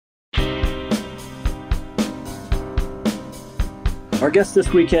Our guest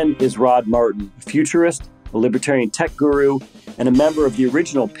this weekend is Rod Martin, a futurist, a libertarian tech guru, and a member of the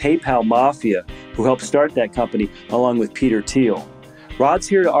original PayPal Mafia, who helped start that company along with Peter Thiel. Rod's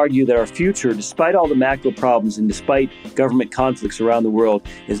here to argue that our future, despite all the macro problems and despite government conflicts around the world,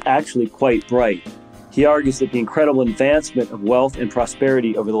 is actually quite bright. He argues that the incredible advancement of wealth and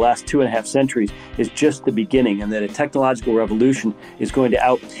prosperity over the last 2.5 centuries is just the beginning, and that a technological revolution is going to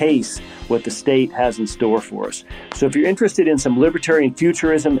outpace what the state has in store for us. So if you're interested in some libertarian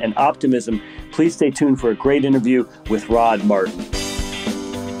futurism and optimism, please stay tuned for a great interview with Rod Martin.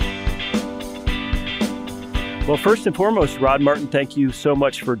 Well, first and foremost, Rod Martin, thank you so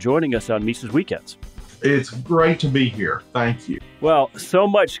much for joining us on Mises Weekends. It's great to be here. Thank you. Well, so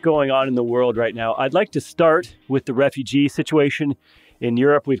much going on in the world right now. I'd like to start with the refugee situation. In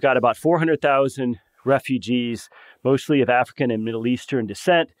Europe, we've got about 400,000 refugees, mostly of African and Middle Eastern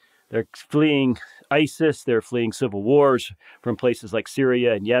descent. They're fleeing ISIS. They're fleeing civil wars from places like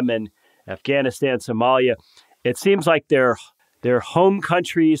Syria and Yemen, Afghanistan, Somalia. It seems like their home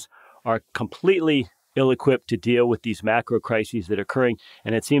countries are completely ill-equipped to deal with these macro crises that are occurring.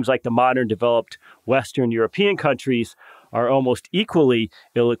 And it seems like the modern developed Western European countries are almost equally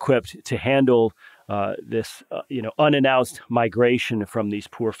ill-equipped to handle this unannounced migration from these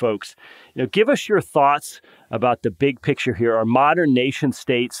poor folks. Give us your thoughts about the big picture here. Are modern nation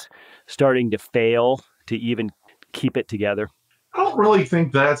states starting to fail to even keep it together? I don't really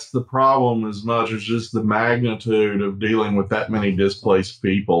think that's the problem as much as just the magnitude of dealing with that many displaced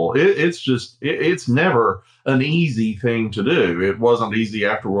people. It's never an easy thing to do. It wasn't easy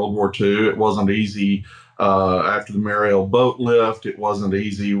after World War II. It wasn't easy after the Mariel boat lift. It wasn't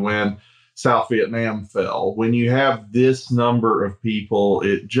easy when South Vietnam fell. When you have this number of people,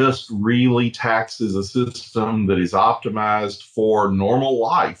 it just really taxes a system that is optimized for normal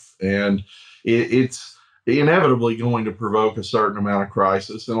life. And it's inevitably going to provoke a certain amount of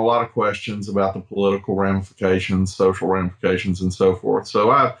crisis and a lot of questions about the political ramifications, social ramifications, and so forth.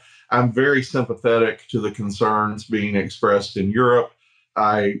 So I'm very sympathetic to the concerns being expressed in Europe.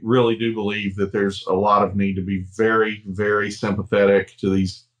 I really do believe that there's a lot of need to be very, very sympathetic to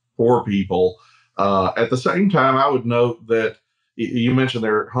these poor people. At the same time, I would note that you mentioned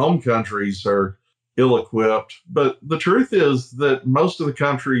their home countries are ill-equipped, but the truth is that most of the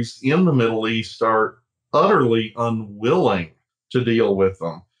countries in the Middle East are utterly unwilling to deal with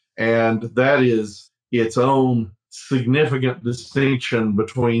them. And that is its own significant distinction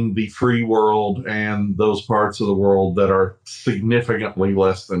between the free world and those parts of the world that are significantly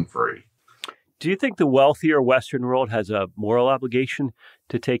less than free. Do you think the wealthier Western world has a moral obligation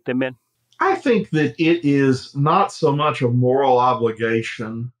to take them in? I think that it is not so much a moral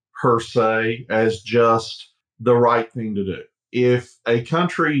obligation per se as just the right thing to do. If a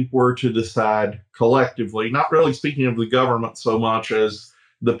country were to decide collectively, not really speaking of the government so much as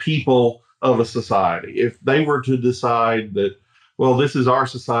the people of a society, if they were to decide that, well, this is our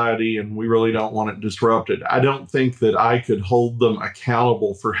society and we really don't want it disrupted, I don't think that I could hold them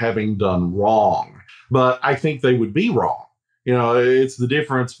accountable for having done wrong. But I think they would be wrong. It's the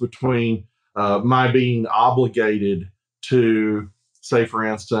difference between my being obligated to, say, for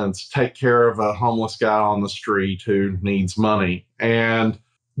instance, take care of a homeless guy on the street who needs money and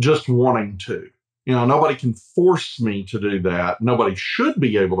just wanting to. Nobody can force me to do that. Nobody should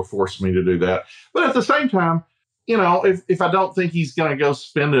be able to force me to do that. But at the same time, if I don't think he's going to go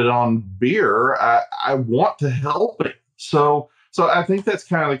spend it on beer, I want to help him. So I think that's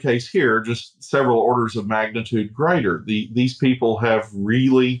kind of the case here, just several orders of magnitude greater. These people have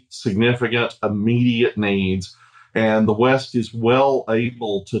really significant immediate needs, and the West is well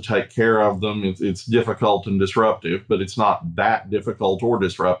able to take care of them. It's difficult and disruptive, but it's not that difficult or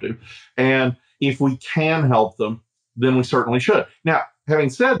disruptive. And if we can help them, then we certainly should. Now, having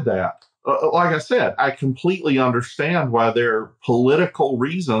said that, like I said, I completely understand why there are political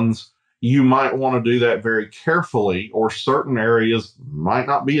reasons you might want to do that very carefully, or certain areas might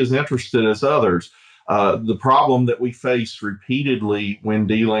not be as interested as others. The problem that we face repeatedly when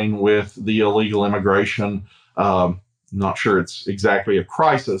dealing with the illegal immigration, not sure it's exactly a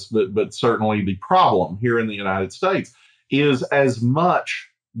crisis, but certainly the problem here in the United States, is as much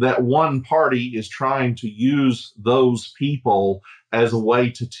that one party is trying to use those people as a way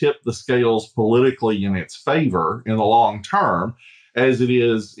to tip the scales politically in its favor in the long term as it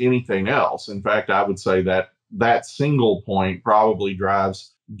is anything else. In fact, I would say that that single point probably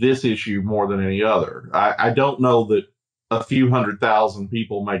drives this issue more than any other. I don't know that a few 100,000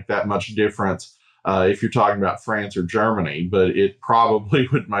 people make that much difference if you're talking about France or Germany, but it probably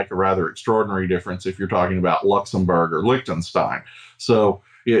would make a rather extraordinary difference if you're talking about Luxembourg or Liechtenstein. So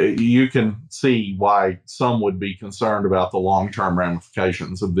you can see why some would be concerned about the long-term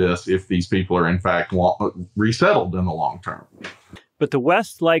ramifications of this if these people are in fact resettled in the long term. But the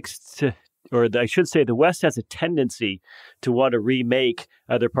West likes to, or I should say, the West has a tendency to want to remake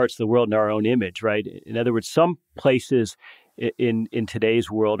other parts of the world in our own image, right? In other words, some places in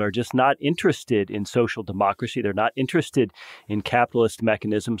today's world are just not interested in social democracy. They're not interested in capitalist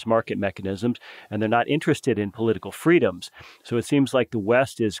mechanisms, market mechanisms, and they're not interested in political freedoms. So it seems like the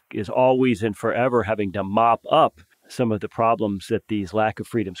West is always and forever having to mop up some of the problems that these lack of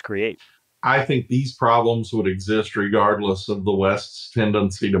freedoms create. I think these problems would exist regardless of the West's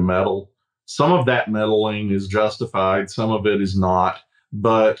tendency to meddle. Some of that meddling is justified, some of it is not.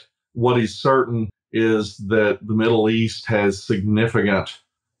 But what is certain is that the Middle East has significant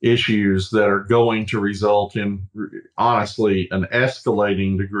issues that are going to result in, honestly, an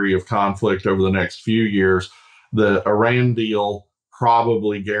escalating degree of conflict over the next few years. The Iran deal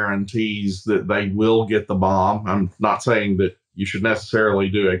probably guarantees that they will get the bomb. I'm not saying that you should necessarily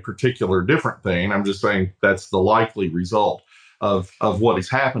do a particular different thing. I'm just saying that's the likely result of what is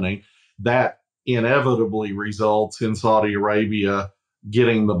happening. That inevitably results in Saudi Arabia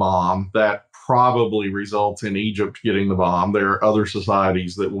getting the bomb. That probably results in Egypt getting the bomb. There are other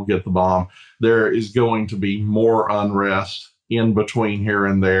societies that will get the bomb. There is going to be more unrest in between here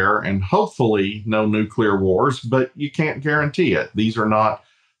and there, and hopefully no nuclear wars, but you can't guarantee it. These are not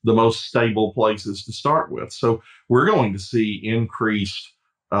the most stable places to start with. So we're going to see increased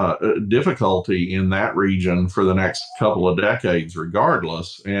difficulty in that region for the next couple of decades,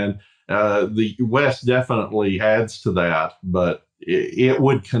 regardless. And the West definitely adds to that, but it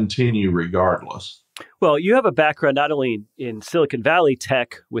would continue regardless. Well, you have a background not only in Silicon Valley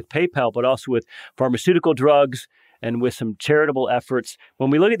tech with PayPal, but also with pharmaceutical drugs and with some charitable efforts.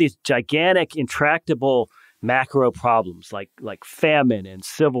 When we look at these gigantic, intractable macro problems like famine and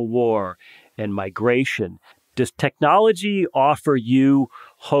civil war and migration, does technology offer you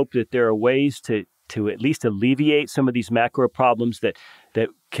hope that there are ways to at least alleviate some of these macro problems that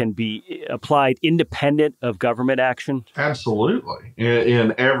can be applied independent of government action? Absolutely,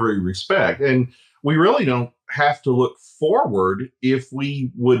 in every respect. And we really don't have to look forward if we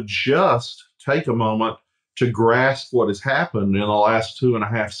would just take a moment to grasp what has happened in the last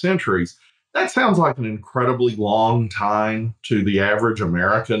 2.5 centuries. That sounds like an incredibly long time to the average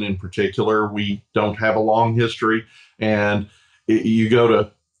American in particular. We don't have a long history. And you go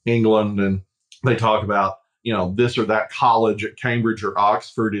to England and they talk about, this or that college at Cambridge or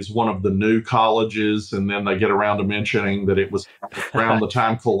Oxford is one of the new colleges. And then they get around to mentioning that it was around the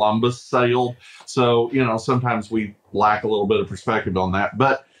time Columbus sailed. So, sometimes we lack a little bit of perspective on that.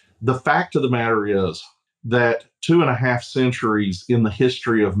 But the fact of the matter is that 2.5 centuries in the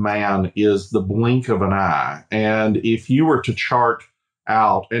history of man is the blink of an eye. And if you were to chart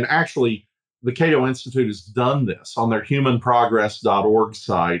out, and actually, the Cato Institute has done this on their humanprogress.org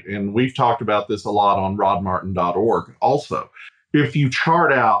site, and we've talked about this a lot on rodmartin.org also. If you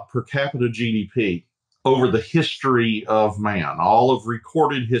chart out per capita GDP over the history of man, all of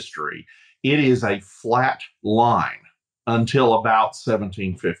recorded history, it is a flat line until about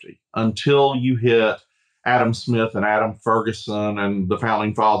 1750, until you hit Adam Smith and Adam Ferguson and the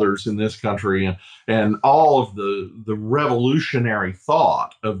founding fathers in this country and all of the revolutionary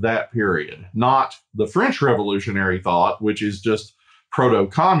thought of that period, not the French revolutionary thought, which is just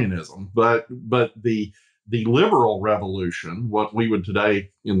proto-communism, but the liberal revolution, what we would today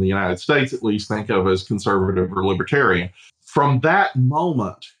in the United States at least think of as conservative or libertarian. From that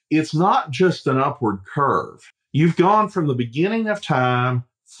moment, it's not just an upward curve. You've gone from the beginning of time,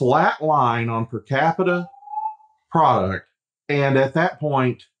 flat line on per capita product, and at that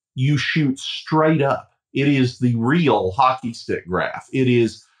point, you shoot straight up. It is the real hockey stick graph. It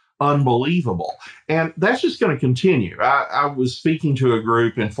is unbelievable. And that's just going to continue. I was speaking to a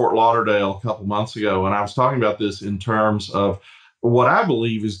group in Fort Lauderdale a couple months ago, and I was talking about this in terms of what I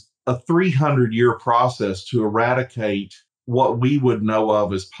believe is a 300-year process to eradicate what we would know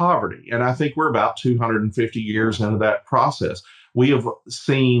of as poverty. And I think we're about 250 years into that process. We have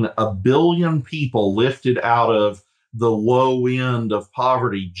seen 1 billion people lifted out of the low end of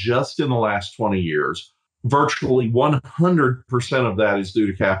poverty just in the last 20 years. Virtually 100% of that is due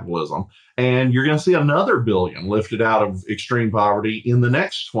to capitalism. And you're going to see another 1 billion lifted out of extreme poverty in the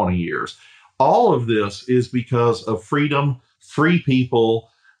next 20 years. All of this is because of freedom, free people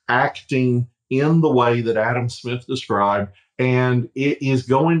acting in the way that Adam Smith described. And it is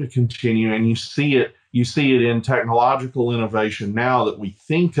going to continue. And you see it in technological innovation now that we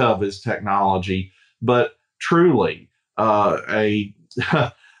think of as technology, but truly a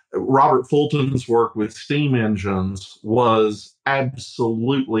Robert Fulton's work with steam engines was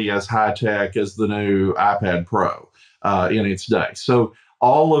absolutely as high tech as the new iPad Pro in its day. So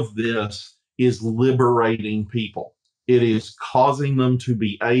all of this is liberating people. It is causing them to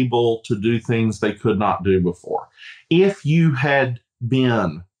be able to do things they could not do before. If you had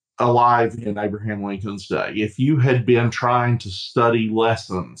been alive in Abraham Lincoln's day, if you had been trying to study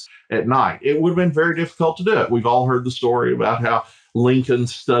lessons at night, it would have been very difficult to do it. We've all heard the story about how Lincoln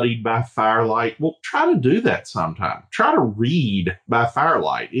studied by firelight. Well, try to do that sometime. Try to read by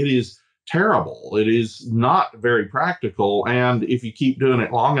firelight. It is terrible. It is not very practical. And if you keep doing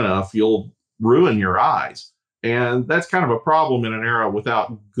it long enough, you'll ruin your eyes. And that's kind of a problem in an era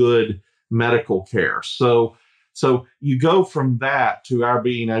without good medical care. So you go from that to our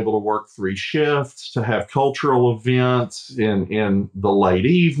being able to work 3 shifts, to have cultural events in the late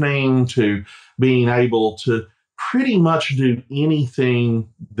evening, to being able to pretty much do anything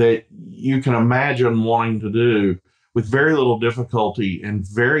that you can imagine wanting to do with very little difficulty and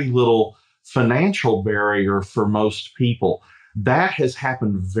very little financial barrier for most people. That has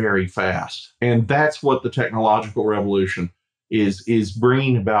happened very fast. And that's what the technological revolution is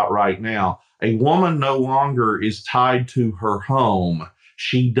bringing about right now. A woman no longer is tied to her home.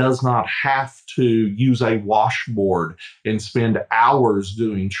 She does not have to use a washboard and spend hours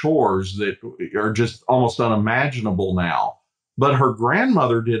doing chores that are just almost unimaginable now. But her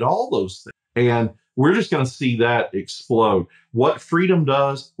grandmother did all those things. And we're just going to see that explode. What freedom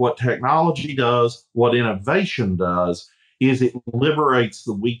does, what technology does, what innovation does, is it liberates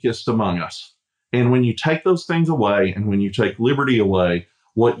the weakest among us. And when you take those things away, and when you take liberty away,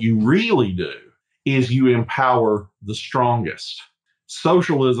 what you really do is you empower the strongest.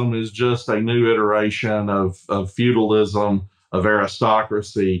 Socialism is just a new iteration of feudalism, of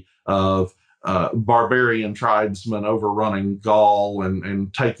aristocracy, of barbarian tribesmen overrunning Gaul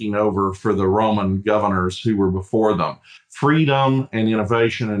and taking over for the Roman governors who were before them. Freedom and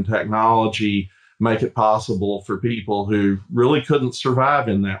innovation and technology make it possible for people who really couldn't survive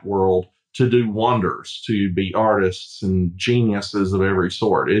in that world to do wonders, to be artists and geniuses of every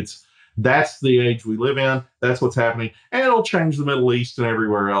sort. That's the age we live in. That's what's happening. And it'll change the Middle East and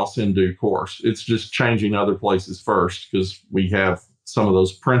everywhere else in due course. It's just changing other places first because we have some of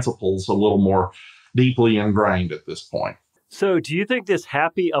those principles a little more deeply ingrained at this point. So do you think this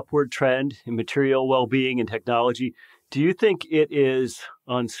happy upward trend in material well-being and technology, do you think it is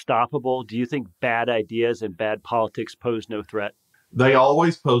unstoppable? Do you think bad ideas and bad politics pose no threat? They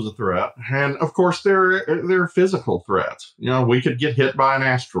always pose a threat. And of course, there are physical threats. We could get hit by an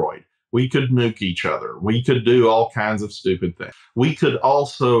asteroid. We could nuke each other. We could do all kinds of stupid things. We could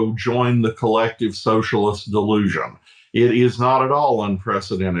also join the collective socialist delusion. It is not at all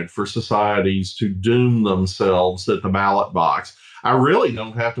unprecedented for societies to doom themselves at the ballot box. I really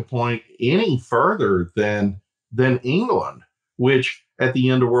don't have to point any further than England, which at the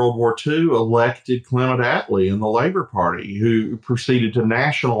end of World War II elected Clement Attlee in the Labour Party, who proceeded to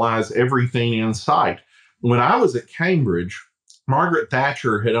nationalize everything in sight. When I was at Cambridge, Margaret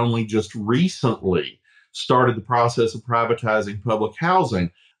Thatcher had only just recently started the process of privatizing public housing.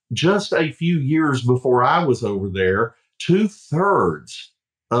 Just a few years before I was over there, 2/3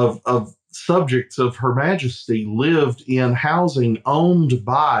 of subjects of Her Majesty lived in housing owned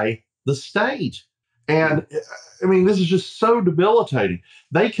by the state. And I mean, this is just so debilitating.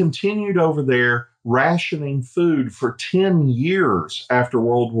 They continued over there rationing food for 10 years after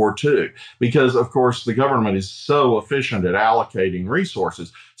World War II, because, of course, the government is so efficient at allocating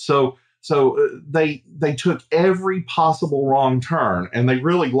resources. So they took every possible wrong turn, and they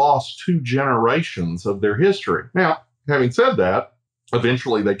really lost 2 generations of their history. Now, having said that,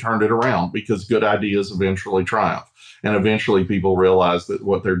 eventually they turned it around because good ideas eventually triumph. And eventually people realize that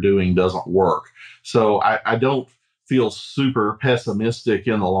what they're doing doesn't work. So I don't feel super pessimistic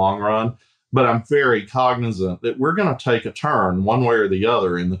in the long run, but I'm very cognizant that we're going to take a turn one way or the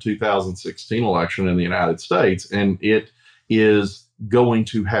other in the 2016 election in the United States. And it is going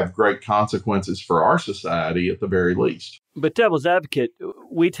to have great consequences for our society at the very least. But devil's advocate,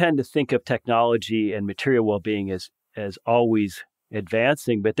 we tend to think of technology and material well-being as always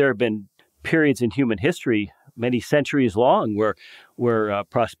advancing, but there have been periods in human history, many centuries long, where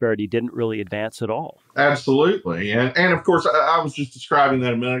prosperity didn't really advance at all. Absolutely, and of course, I was just describing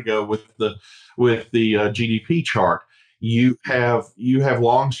that a minute ago with the GDP chart. You have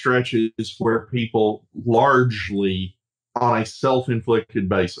long stretches where people largely on a self-inflicted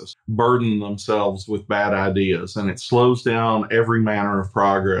basis burden themselves with bad ideas, and it slows down every manner of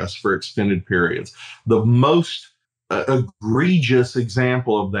progress for extended periods. The most egregious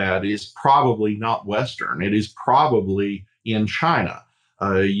example of that is probably not Western. It is probably in China.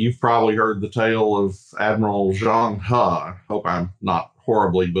 You've probably heard the tale of Admiral Zhang He. I hope I'm not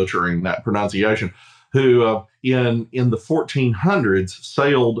horribly butchering that pronunciation. Who in the 1400s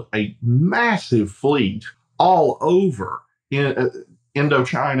sailed a massive fleet all over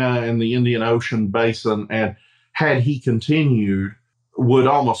Indochina and the Indian Ocean basin, and had he continued, would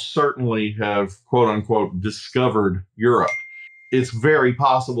almost certainly have quote unquote discovered Europe. It's very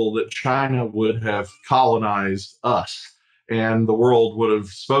possible that China would have colonized us, and the world would have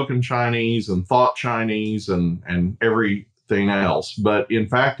spoken Chinese and thought Chinese and everything else. But in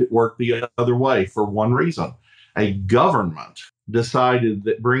fact, it worked the other way for one reason. A government decided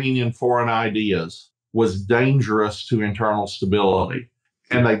that bringing in foreign ideas was dangerous to internal stability.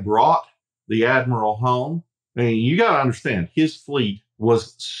 And they brought the admiral home. I mean, you got to understand, his fleet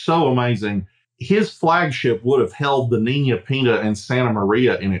was so amazing. His flagship would have held the Nina Pinta and Santa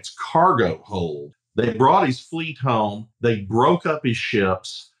Maria in its cargo hold. They brought his fleet home. They broke up his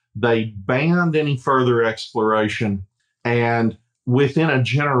ships. They banned any further exploration. And within a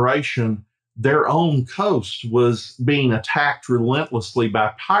generation, their own coast was being attacked relentlessly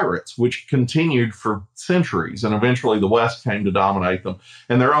by pirates, which continued for centuries. And eventually the West came to dominate them.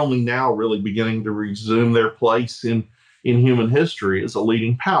 And they're only now really beginning to resume their place in human history as a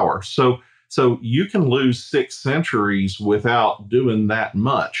leading power. So you can lose 6 centuries without doing that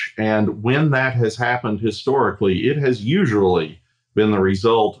much. And when that has happened historically, it has usually been the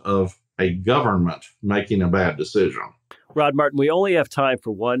result of a government making a bad decision. Rod Martin, we only have time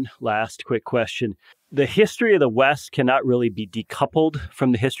for one last quick question. The history of the West cannot really be decoupled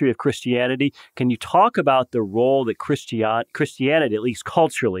from the history of Christianity. Can you talk about the role that Christianity, at least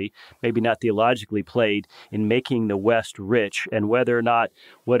culturally, maybe not theologically, played in making the West rich, and whether or not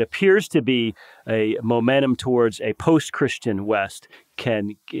what appears to be a momentum towards a post-Christian West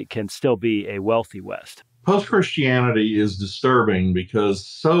can still be a wealthy West? Post-Christianity is disturbing because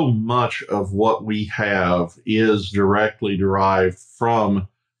so much of what we have is directly derived from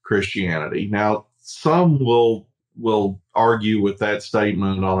Christianity. Now, some will argue with that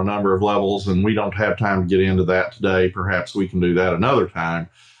statement on a number of levels, and we don't have time to get into that today. Perhaps we can do that another time.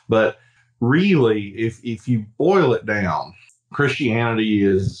 But really, if you boil it down, Christianity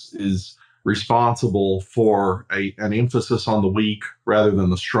is responsible for an emphasis on the weak rather than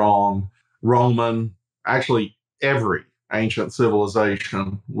the strong. Actually, every ancient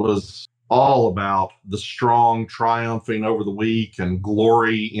civilization was all about the strong triumphing over the weak and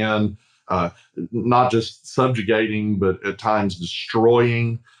glory in not just subjugating, but at times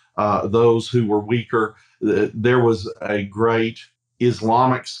destroying those who were weaker. There was a great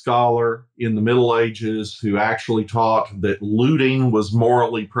Islamic scholar in the Middle Ages who actually taught that looting was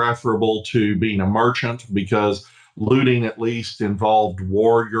morally preferable to being a merchant, because looting at least involved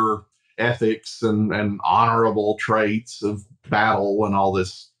warrior ethics and honorable traits of battle and all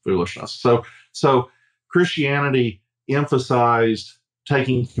this foolishness. So Christianity emphasized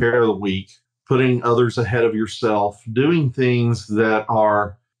taking care of the weak, putting others ahead of yourself, doing things that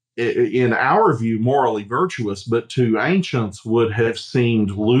are, in our view, morally virtuous, but to ancients would have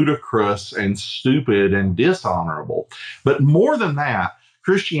seemed ludicrous and stupid and dishonorable. But more than that,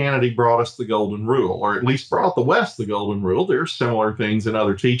 Christianity brought us the golden rule, or at least brought the West the golden rule. There are similar things in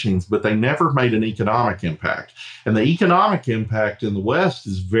other teachings, but they never made an economic impact. And the economic impact in the West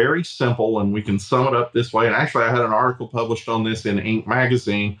is very simple, and we can sum it up this way. And actually, I had an article published on this in Inc.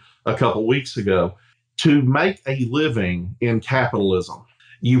 magazine a couple weeks ago. To make a living in capitalism,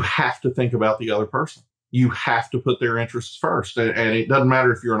 you have to think about the other person. You have to put their interests first. And it doesn't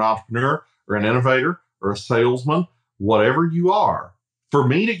matter if you're an entrepreneur or an innovator or a salesman, whatever you are. For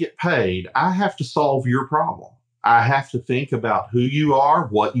me to get paid, I have to solve your problem. I have to think about who you are,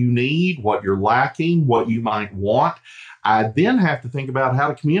 what you need, what you're lacking, what you might want. I then have to think about how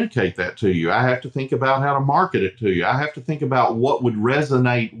to communicate that to you. I have to think about how to market it to you. I have to think about what would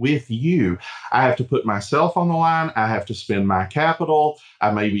resonate with you. I have to put myself on the line. I have to spend my capital.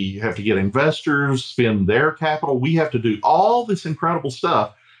 I maybe have to get investors, spend their capital. We have to do all this incredible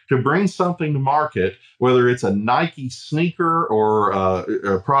stuff to bring something to market, whether it's a Nike sneaker or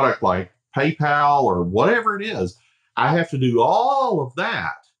a product like PayPal or whatever it is. I have to do all of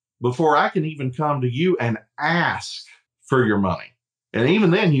that before I can even come to you and ask for your money. And even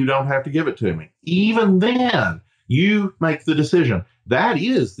then, you don't have to give it to me. Even then, you make the decision. That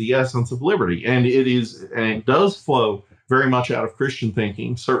is the essence of liberty. And it does flow very much out of Christian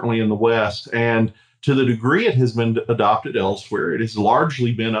thinking, certainly in the West. And to the degree it has been adopted elsewhere, it has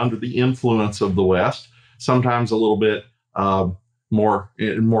largely been under the influence of the West, sometimes a little bit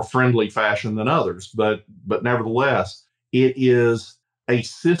in more friendly fashion than others. But nevertheless, it is a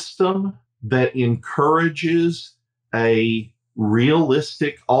system that encourages a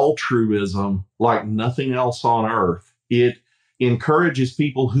realistic altruism like nothing else on earth. It encourages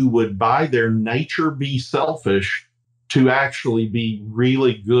people who would by their nature be selfish to actually be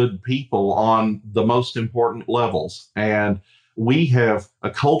really good people on the most important levels. And we have a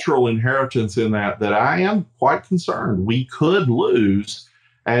cultural inheritance in that I am quite concerned we could lose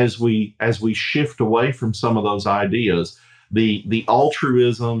as we shift away from some of those ideas. The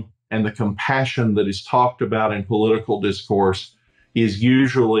altruism and the compassion that is talked about in political discourse is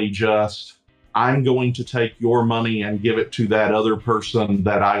usually just, I'm going to take your money and give it to that other person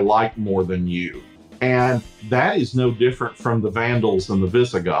that I like more than you. And that is no different from the Vandals and the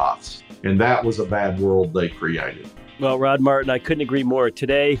Visigoths. And that was a bad world they created. Well, Rod Martin, I couldn't agree more.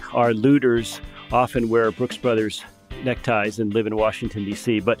 Today, our looters often wear Brooks Brothers neckties and live in Washington,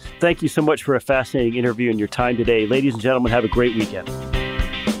 D.C. But thank you so much for a fascinating interview and your time today. Ladies and gentlemen, have a great weekend.